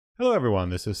Hello everyone,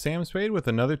 this is Sam Spade with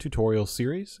another tutorial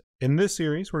series. In this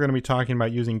series, we're going to be talking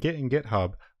about using Git and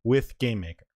GitHub with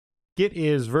GameMaker. Git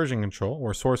is version control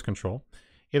or source control.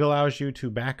 It allows you to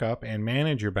back up and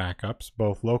manage your backups,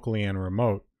 both locally and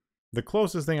remote. The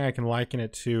closest thing I can liken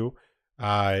it to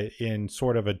in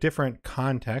sort of a different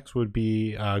context would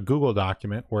be a Google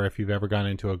document, where if you've ever gone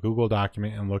into a Google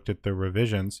document and looked at the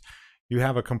revisions, you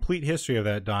have a complete history of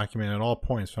that document at all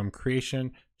points from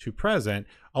creation to present,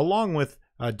 along with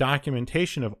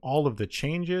documentation of all of the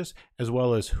changes, as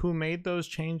well as who made those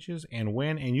changes and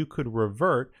when, and you could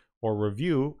revert or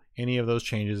review any of those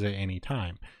changes at any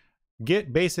time.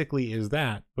 Git basically is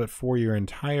that, but for your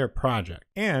entire project.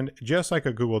 And just like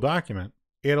a Google document,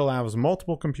 it allows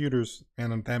multiple computers,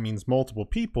 and that means multiple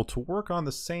people, to work on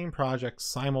the same project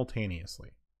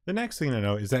simultaneously. The next thing to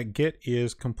know is that Git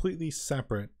is completely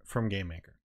separate from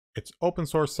GameMaker. It's open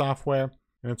source software,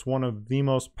 and it's one of the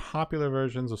most popular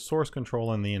versions of source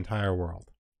control in the entire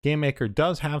world. GameMaker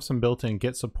does have some built-in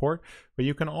Git support, but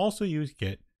you can also use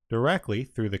Git directly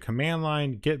through the command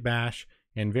line, Git Bash,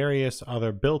 and various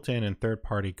other built-in and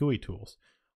third-party GUI tools.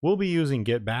 We'll be using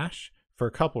Git Bash for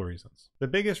a couple reasons. The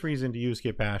biggest reason to use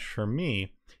Git Bash for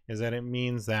me is that it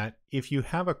means that if you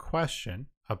have a question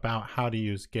about how to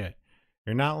use Git,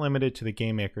 you're not limited to the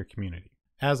GameMaker community.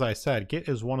 As I said, Git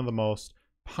is one of the most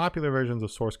popular versions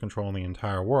of source control in the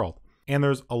entire world, and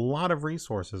there's a lot of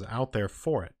resources out there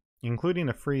for it, including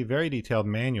a free, very detailed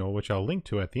manual, which I'll link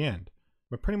to at the end.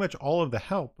 But pretty much all of the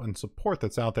help and support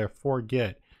that's out there for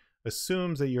Git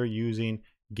assumes that you're using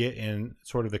Git in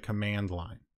sort of the command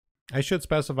line. I should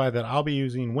specify that I'll be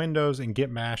using Windows, and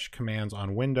Git Bash commands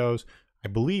on Windows, I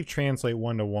believe, translate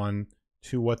one-to-one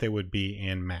to what they would be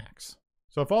in Macs.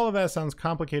 So if all of that sounds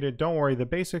complicated, don't worry, the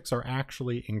basics are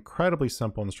actually incredibly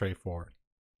simple and straightforward.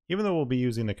 Even though we'll be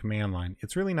using the command line,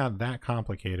 it's really not that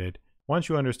complicated once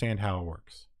you understand how it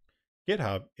works.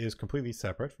 GitHub is completely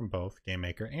separate from both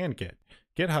GameMaker and Git.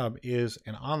 GitHub is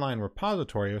an online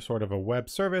repository, or sort of a web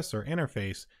service or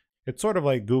interface. It's sort of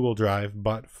like Google Drive,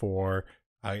 but for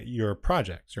your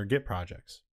projects, your Git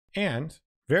projects. And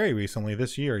very recently,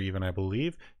 this year even, I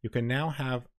believe, you can now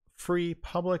have free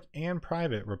public and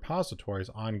private repositories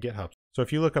on GitHub. So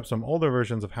if you look up some older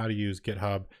versions of how to use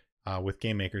GitHub with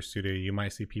GameMaker Studio, you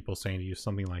might see people saying to use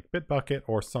something like Bitbucket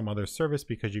or some other service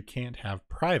because you can't have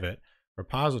private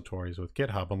repositories with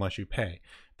GitHub unless you pay.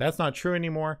 That's not true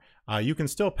anymore. You can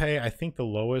still pay. I think the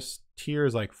lowest tier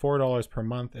is like $4 per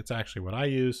month. It's actually what I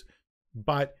use,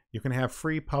 but you can have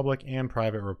free public and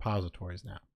private repositories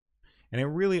now. And it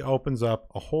really opens up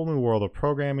a whole new world of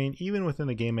programming, even within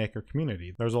the GameMaker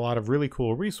community. There's a lot of really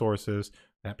cool resources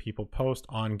that people post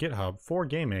on GitHub for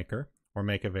GameMaker, or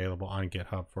make available on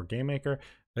GitHub for GameMaker,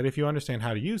 that if you understand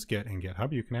how to use Git and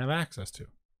GitHub, you can have access to.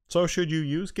 So should you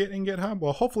use Git and GitHub?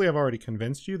 Well, hopefully I've already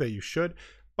convinced you that you should,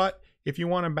 but if you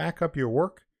want to back up your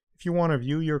work, if you want to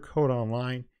view your code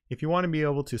online, if you want to be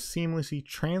able to seamlessly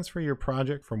transfer your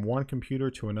project from one computer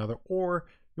to another, or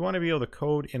you want to be able to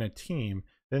code in a team,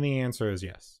 then the answer is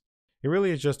yes. It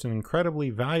really is just an incredibly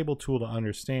valuable tool to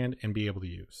understand and be able to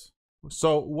use.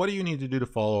 So what do you need to do to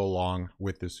follow along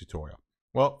with this tutorial?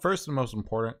 Well, first and most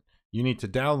important, you need to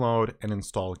download and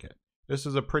install Git. This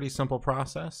is a pretty simple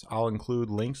process. I'll include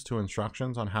links to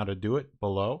instructions on how to do it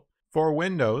below. For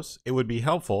Windows, it would be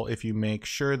helpful if you make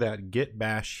sure that Git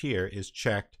Bash here is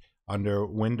checked under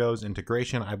Windows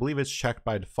integration. I believe it's checked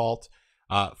by default.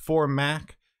 For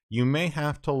Mac, you may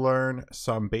have to learn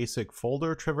some basic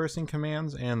folder traversing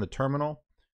commands in the terminal.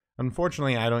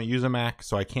 Unfortunately, I don't use a Mac,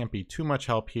 so I can't be too much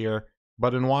help here.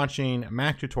 But in watching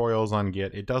Mac tutorials on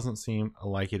Git, it doesn't seem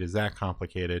like it is that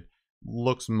complicated.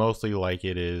 Looks mostly like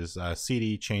it is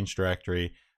cd, change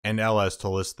directory, and ls to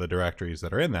list the directories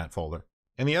that are in that folder.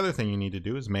 And the other thing you need to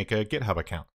do is make a GitHub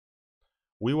account.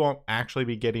 We won't actually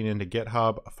be getting into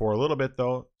GitHub for a little bit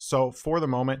though, so for the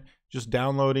moment, just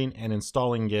downloading and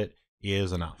installing Git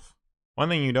is enough. One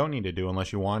thing you don't need to do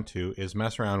unless you want to is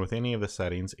mess around with any of the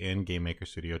settings in GameMaker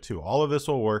Studio 2. All of this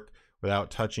will work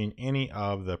without touching any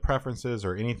of the preferences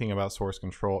or anything about source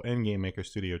control in GameMaker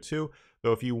Studio 2.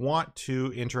 Though if you want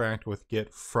to interact with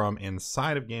Git from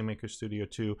inside of GameMaker Studio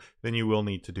 2, then you will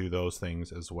need to do those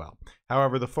things as well.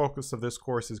 However, the focus of this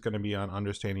course is going to be on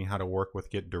understanding how to work with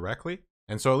Git directly.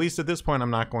 And so at least at this point, I'm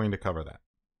not going to cover that.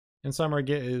 In summary,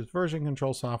 Git is version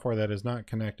control software that is not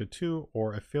connected to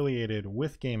or affiliated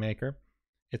with GameMaker.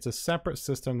 It's a separate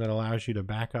system that allows you to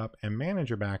back up and manage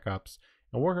your backups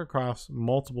and work across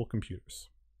multiple computers.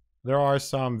 There are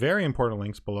some very important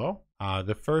links below.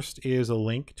 The first is a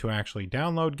link to actually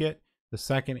download Git. The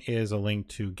second is a link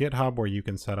to GitHub where you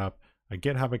can set up a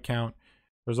GitHub account.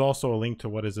 There's also a link to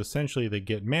what is essentially the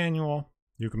Git manual.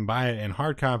 You can buy it in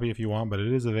hard copy if you want, but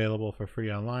it is available for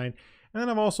free online. And then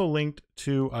I've also linked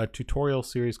to a tutorial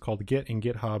series called Git and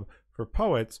Github for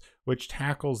Poets, which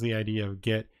tackles the idea of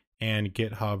Git and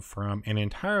GitHub from an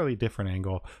entirely different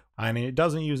angle, and it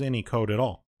doesn't use any code at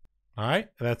all. All right,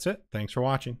 that's it. Thanks for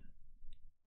watching.